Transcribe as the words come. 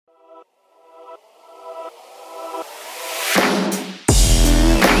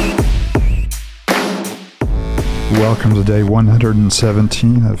Welcome to day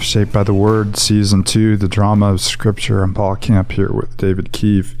 117 of Shaped by the Word, Season 2, the Drama of Scripture. I'm Paul Kemp here with David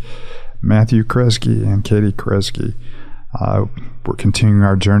Keefe, Matthew Kresge, and Katie Kresge. We're continuing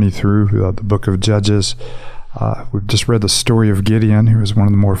our journey through the book of Judges. We've just read the story of Gideon, who is one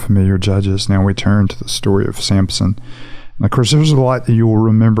of the more familiar judges. Now we turn to the story of Samson. And of course, there's a lot that you will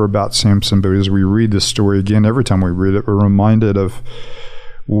remember about Samson, but as we read this story again, every time we read it, we're reminded of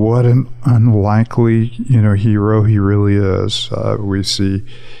what an unlikely, hero he really is. We see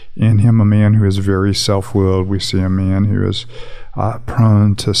in him a man who is very self-willed. We see a man who is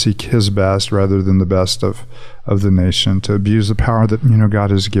prone to seek his best rather than the best of the nation, to abuse the power that, God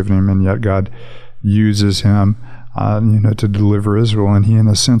has given him, and yet God uses him, to deliver Israel. And he, in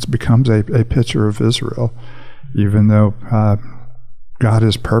a sense, becomes a picture of Israel, even though God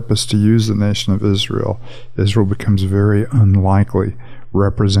has purposed to use the nation of Israel. Israel becomes very unlikely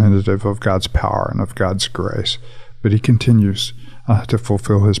representative of God's power and of God's grace, but he continues to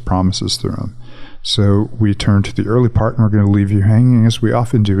fulfill his promises through him. So we turn to the early part, and we're going to leave you hanging, as we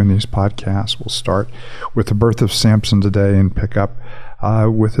often do in these podcasts. We'll start with the birth of Samson today and pick up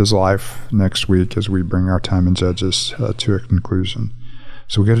with his life next week as we bring our time in Judges to a conclusion.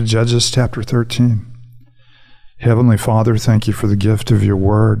 So we go to Judges chapter 13. Heavenly Father, thank you for the gift of your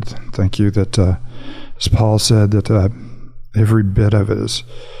word. Thank you that, as Paul said, that every bit of it is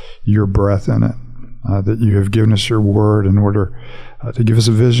your breath in it, that you have given us your word in order to give us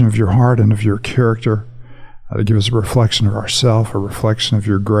a vision of your heart and of your character, to give us a reflection of ourself, a reflection of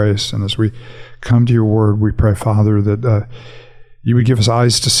your grace. And as we come to your word, we pray, Father, that you would give us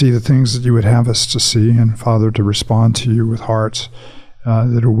eyes to see the things that you would have us to see, and, Father, to respond to you with hearts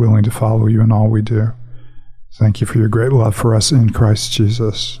that are willing to follow you in all we do. Thank you for your great love for us in Christ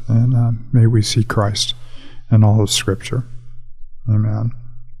Jesus, and may we see Christ in all of Scripture. Amen.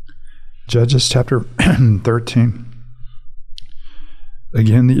 Judges chapter 13.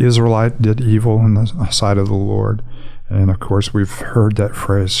 Again, the Israelite did evil in the sight of the Lord. And of course, we've heard that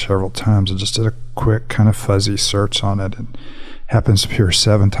phrase several times. I just did a quick kind of fuzzy search on it. It happens to appear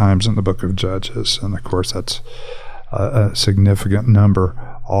 7 times in the book of Judges. And of course, that's a significant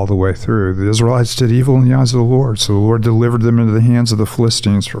number all the way through. The Israelites did evil in the eyes of the Lord. So the Lord delivered them into the hands of the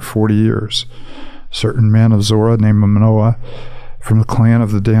Philistines for 40 years. A certain man of Zorah named Manoah, from the clan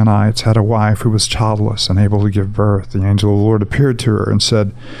of the Danites, had a wife who was childless, unable to give birth. The angel of the Lord appeared to her and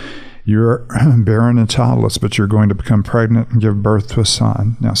said, "You're barren and childless, but you're going to become pregnant and give birth to a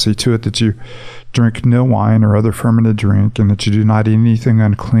son. Now see to it that you drink no wine or other fermented drink, and that you do not eat anything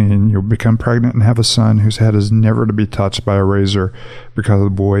unclean. You'll become pregnant and have a son whose head is never to be touched by a razor, because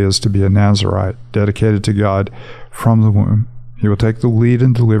the boy is to be a Nazirite, dedicated to God from the womb. He will take the lead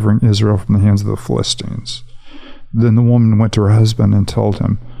in delivering Israel from the hands of the Philistines." Then the woman went to her husband and told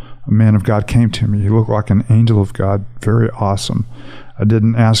him, "A man of God came to me. He looked like an angel of God, very awesome. I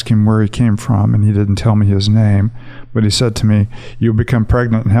didn't ask him where he came from, and he didn't tell me his name. But he said to me, 'You'll become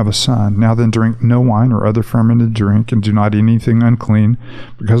pregnant and have a son. Now then, drink no wine or other fermented drink, and do not eat anything unclean,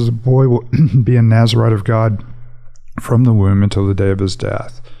 because the boy will be a Nazirite of God from the womb until the day of his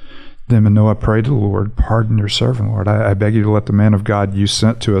death.' Then Manoah prayed to the Lord, 'Pardon your servant, Lord. I beg you to let the man of God you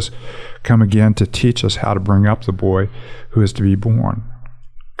sent to us come again to teach us how to bring up the boy who is to be born.'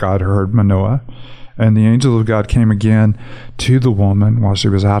 God heard Manoah, and the angel of God came again to the woman while she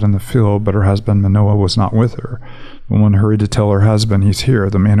was out in the field, but her husband Manoah was not with her. The woman hurried to tell her husband, 'He's here,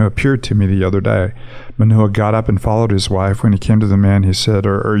 the man who appeared to me the other day.' Manoah got up and followed his wife. When he came to the man, he said,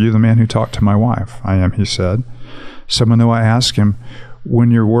 'Are you the man who talked to my wife?' 'I am,' he said. So Manoah asked him,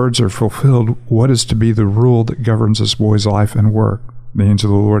 'When your words are fulfilled, what is to be the rule that governs this boy's life and work?' The angel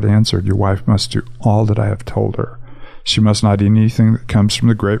of the Lord answered, 'Your wife must do all that I have told her. She must not eat anything that comes from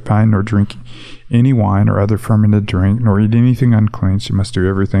the grapevine, nor drink any wine or other fermented drink, nor eat anything unclean. She must do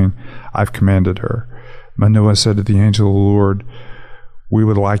everything I've commanded her.' Manoah said to the angel of the Lord, 'We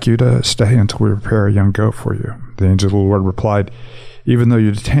would like you to stay until we prepare a young goat for you.' The angel of the Lord replied, 'Even though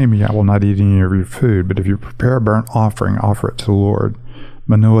you detain me, I will not eat any of your food. But if you prepare a burnt offering, offer it to the Lord.'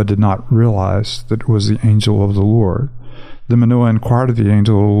 Manoah did not realize that it was the angel of the Lord. Then Manoah inquired of the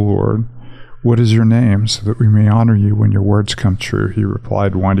angel of the Lord, 'What is your name, so that we may honor you when your words come true?' He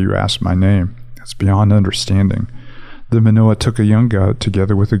replied, 'Why do you ask my name? It's beyond understanding.' Then Manoah took a young goat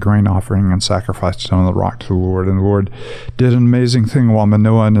together with a grain offering and sacrificed it on the rock to the Lord. And the Lord did an amazing thing while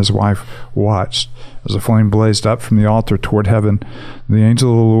Manoah and his wife watched. As a flame blazed up from the altar toward heaven, the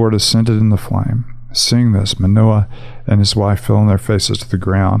angel of the Lord ascended in the flame. Seeing this, Manoah and his wife fell on their faces to the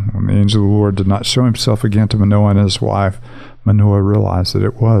ground. When the angel of the Lord did not show himself again to Manoah and his wife, Manoah realized that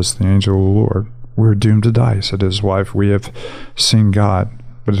it was the angel of the Lord. "We're doomed to die," said his wife. "We have seen God."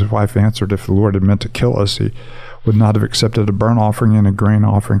 But his wife answered, "If the Lord had meant to kill us, he would not have accepted a burnt offering and a grain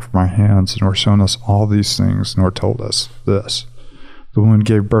offering from our hands, nor shown us all these things, nor told us this. The woman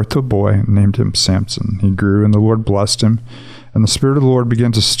gave birth to a boy and named him Samson. He grew, and the Lord blessed him, and the Spirit of the Lord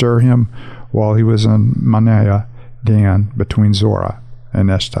began to stir him while he was in Manaah, Dan, between Zorah and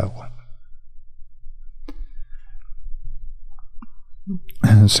Eshtaol.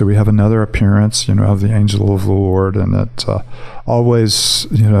 And so we have another appearance, of the angel of the Lord, and it always,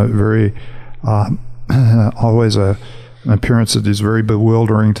 very, always an appearance that is very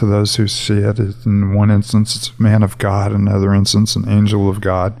bewildering to those who see it. In one instance, it's a man of God; in another instance, an angel of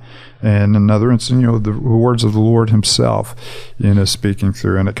God; and in another instance, the words of the Lord Himself, speaking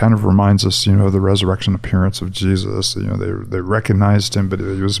through. And it kind of reminds us, of the resurrection appearance of Jesus. They recognized Him, but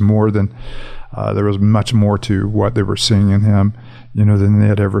it was more than. There was much more to what they were seeing in Him, than they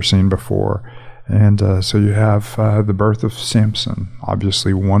had ever seen before. And so you have the birth of Samson,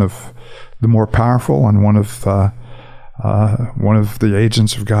 obviously one of the more powerful and one of the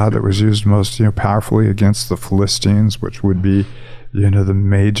agents of God that was used most, powerfully against the Philistines, which would be, the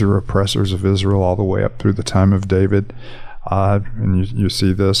major oppressors of Israel all the way up through the time of David. And you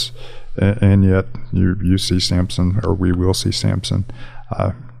see this, and yet you see Samson, or we will see Samson,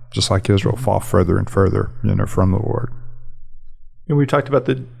 just like Israel, fall further and further, from the Lord. And we talked about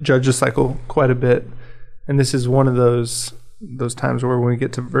the Judges cycle quite a bit, and this is one of those times where when we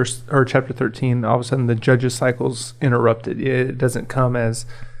get to chapter 13, all of a sudden the Judges cycle's interrupted. It doesn't come as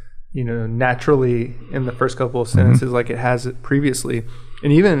naturally in the first couple of sentences like it has it previously,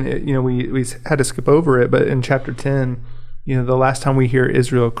 and even we had to skip over it. But in chapter 10, the last time we hear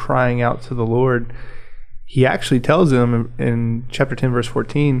Israel crying out to the Lord, He actually tells them in chapter 10, verse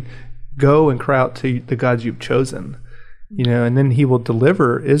 14, "Go and cry out to the gods you've chosen." And then He will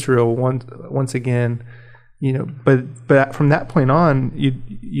deliver Israel once again. But from that point on,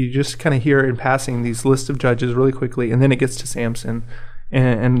 you just kind of hear in passing these lists of judges really quickly, and then it gets to Samson,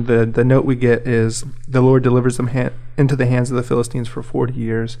 and the note we get is the Lord delivers them into the hands of the Philistines for 40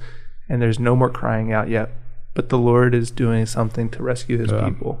 years, and there's no more crying out yet. But the Lord is doing something to rescue His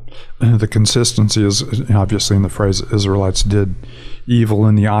people. The consistency is obviously in the phrase, Israelites did evil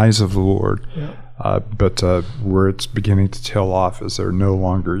in the eyes of the Lord. Yeah. But where it's beginning to tail off is they're no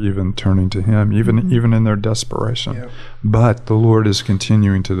longer even turning to Him, even in their desperation. Yeah. But the Lord is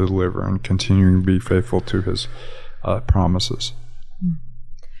continuing to deliver and continuing to be faithful to His promises.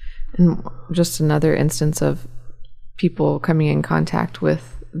 And just another instance of people coming in contact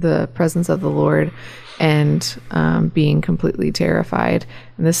with the presence of the Lord and being completely terrified.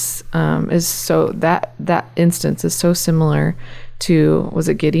 And this is so that instance is so similar to, was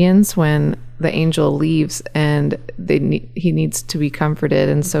it Gideon's, when the angel leaves and he needs to be comforted,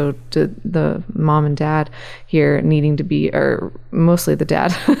 and so did the mom and dad here needing to be, or mostly the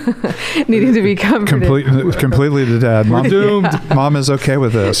dad needing to be comforted. Completely the dad. Mom doomed. Yeah. Mom is okay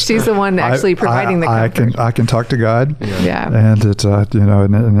with this. She's the one actually providing the comfort. I can talk to God. Yeah. And it's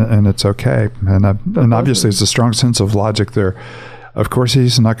and it's okay. And obviously it's a strong sense of logic there. Of course,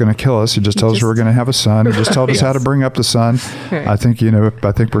 He's not going to kill us. He just tells us we're going to have a son. He just told us how to bring up the son. Right. I think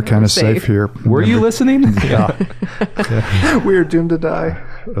we're kind of safe here. Were you listening? Yeah. We are doomed to die.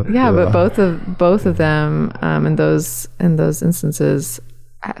 Yeah, but both of them in those instances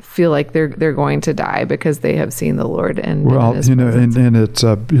feel like they're going to die because they have seen the Lord. And and it's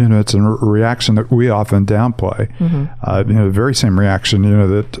it's a reaction that we often downplay. The very same reaction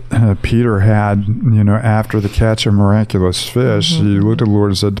that Peter had after the catch of miraculous fish. He looked at the Lord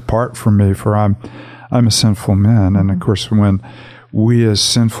and said, "Depart from me, for I'm a sinful man." And of course, when we as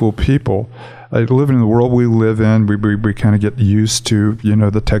sinful people living in the world we live in, we kind of get used to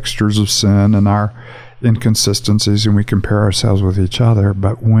the textures of sin and our inconsistencies, and we compare ourselves with each other.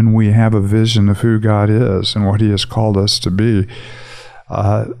 But when we have a vision of who God is and what He has called us to be,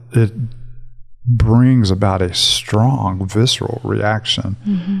 it brings about a strong visceral reaction.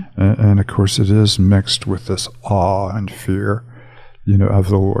 And of course it is mixed with this awe and fear of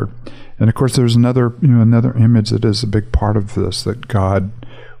the Lord. And of course there's another image that is a big part of this, that God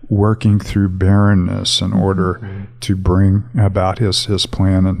working through barrenness in order to bring about his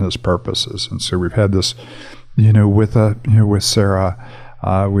plan and His purposes. And so we've had this, with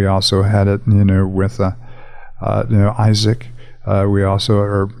Sarah. We also had it, with Isaac. We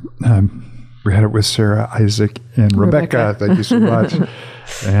also we had it with Sarah, Isaac, and Rebecca. Thank you so much.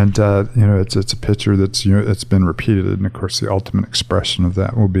 And it's a picture that's it's been repeated, and of course the ultimate expression of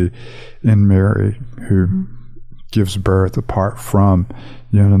that will be in Mary, who gives birth apart from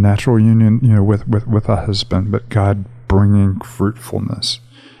the natural union with a husband, but God bringing fruitfulness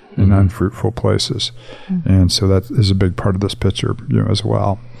in unfruitful places. And so that is a big part of this picture as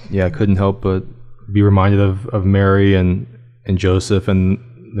well. Yeah, I couldn't help but be reminded of Mary and Joseph and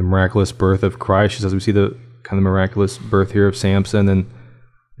the miraculous birth of Christ. She says we see the kind of miraculous birth here of Samson, and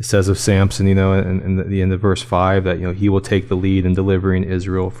it says of Samson, in the end of verse 5 that, he will take the lead in delivering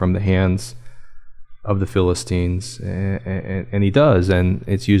Israel from the hands of the Philistines, and he does, and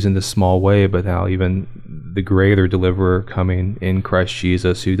it's used in this small way, but how even the greater deliverer coming in Christ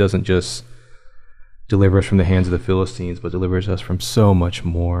Jesus, who doesn't just deliver us from the hands of the Philistines, but delivers us from so much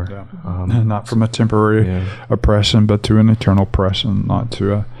more. Yeah. Not from a temporary oppression, but to an eternal oppression, not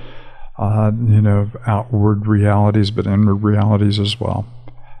to outward realities, but inward realities as well.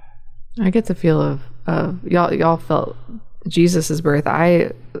 I get the feel of y'all felt Jesus's birth.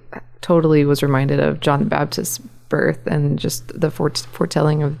 I totally was reminded of John the Baptist's birth and just the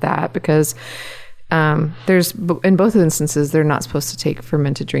foretelling of that, because there's, in both instances, they're not supposed to take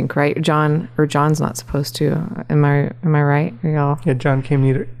fermented drink, right? John's not supposed to. Am I right? Are y'all? Yeah, John came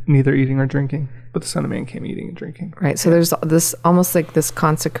neither eating or drinking, but the Son of Man came eating and drinking. Right. So there's this almost like this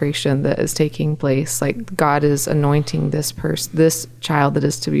consecration that is taking place. Like God is anointing this child that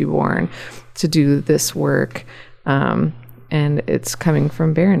is to be born to do this work. And it's coming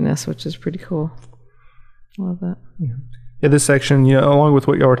from barrenness, which is pretty cool. I love that. Yeah, this section, along with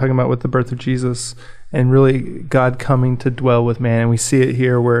what y'all were talking about with the birth of Jesus and really God coming to dwell with man. And we see it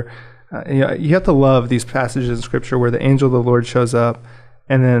here where, you have to love these passages in Scripture where the angel of the Lord shows up.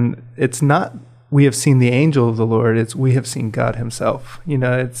 And then it's not, we have seen the angel of the Lord, it's we have seen God himself.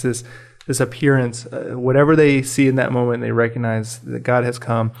 It's this appearance, whatever they see in that moment, they recognize that God has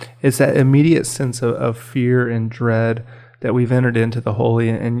come. It's that immediate sense of fear and dread that we've entered into the holy.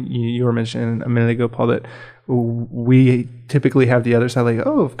 And you were mentioning a minute ago, Paul, that we typically have the other side, like,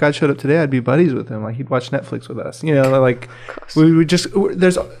 oh, if God showed up today, I'd be buddies with him. Like, he'd watch Netflix with us.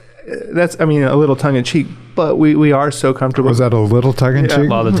 That's a little tongue in cheek, but we are so comfortable. Was that a little tongue in cheek? A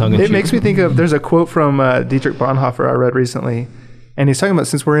lot of tongue in cheek. It makes me think of, there's a quote from Dietrich Bonhoeffer I read recently, and he's talking about,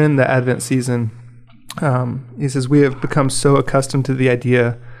 since we're in the Advent season, he says, we have become so accustomed to the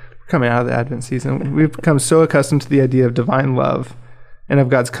idea, coming out of the Advent season, we've become so accustomed to the idea of divine love and of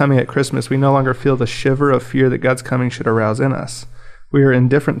God's coming at Christmas, we no longer feel the shiver of fear that God's coming should arouse in us. We are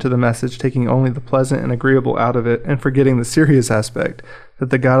indifferent to the message, taking only the pleasant and agreeable out of it, and forgetting the serious aspect, that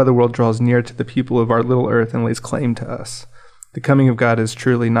the God of the world draws near to the people of our little earth and lays claim to us. The coming of God is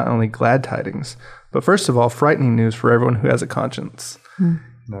truly not only glad tidings, but first of all, frightening news for everyone who has a conscience.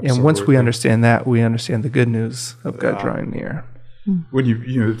 Absolutely. And once we understand that, we understand the good news of God drawing near. When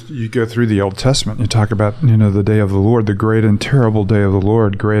you go through the Old Testament, you talk about the day of the Lord, the great and terrible day of the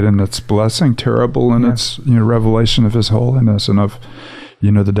Lord, great in its blessing, terrible in its revelation of His holiness and of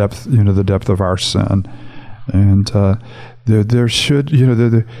the depth of our sin. And there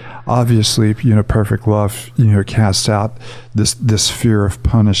should obviously perfect love casts out this fear of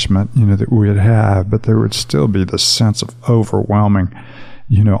punishment that we'd have, but there would still be this sense of overwhelming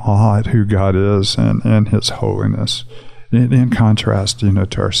awe at who God is and His holiness. In contrast, to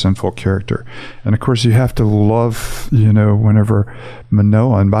our sinful character. And of course, you have to love, whenever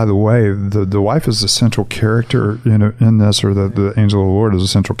Manoah, and by the way, the wife is the central character, in this, or the angel of the Lord is a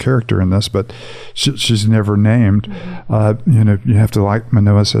central character in this, but she's never named. You have to, like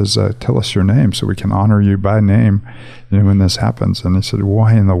Manoah says, tell us your name so we can honor you by name, when this happens. And he said,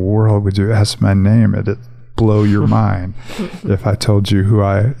 why in the world would you ask my name? It'd blow your mind if I told you who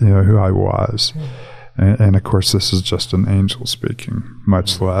I was. And of course, this is just an angel speaking,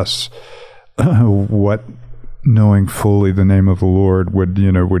 much less what knowing fully the name of the Lord would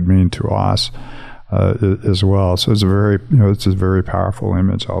mean to us as well. So it's a very powerful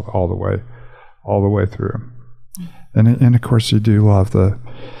image all the way through. And of course, you do love the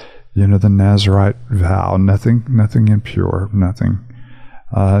Nazirite vow. Nothing impure, nothing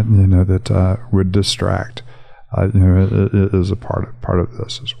that would distract. It is a part of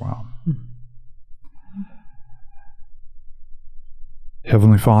this as well.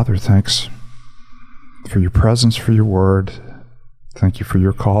 Heavenly Father, thanks for your presence, for your word. Thank you for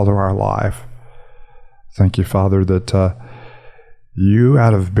your call to our life. Thank you, Father, that you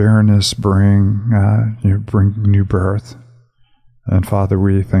out of barrenness bring new birth. And Father,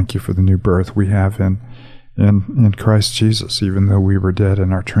 we thank you for the new birth we have in Christ Jesus, even though we were dead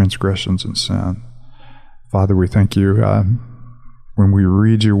in our transgressions and sin. Father, we thank you when we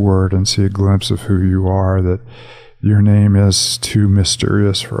read your word and see a glimpse of who you are, that your name is too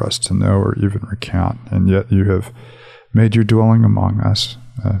mysterious for us to know or even recount, and yet you have made your dwelling among us.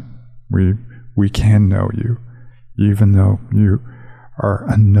 We can know you, even though you are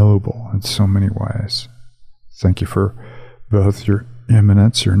unknowable in so many ways. Thank you for both your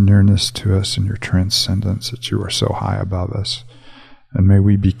immanence, your nearness to us, and your transcendence, that you are so high above us. And may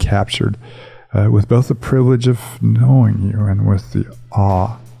we be captured with both the privilege of knowing you and with the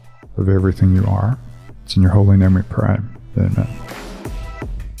awe of everything you are. It's in your holy name we pray. Amen.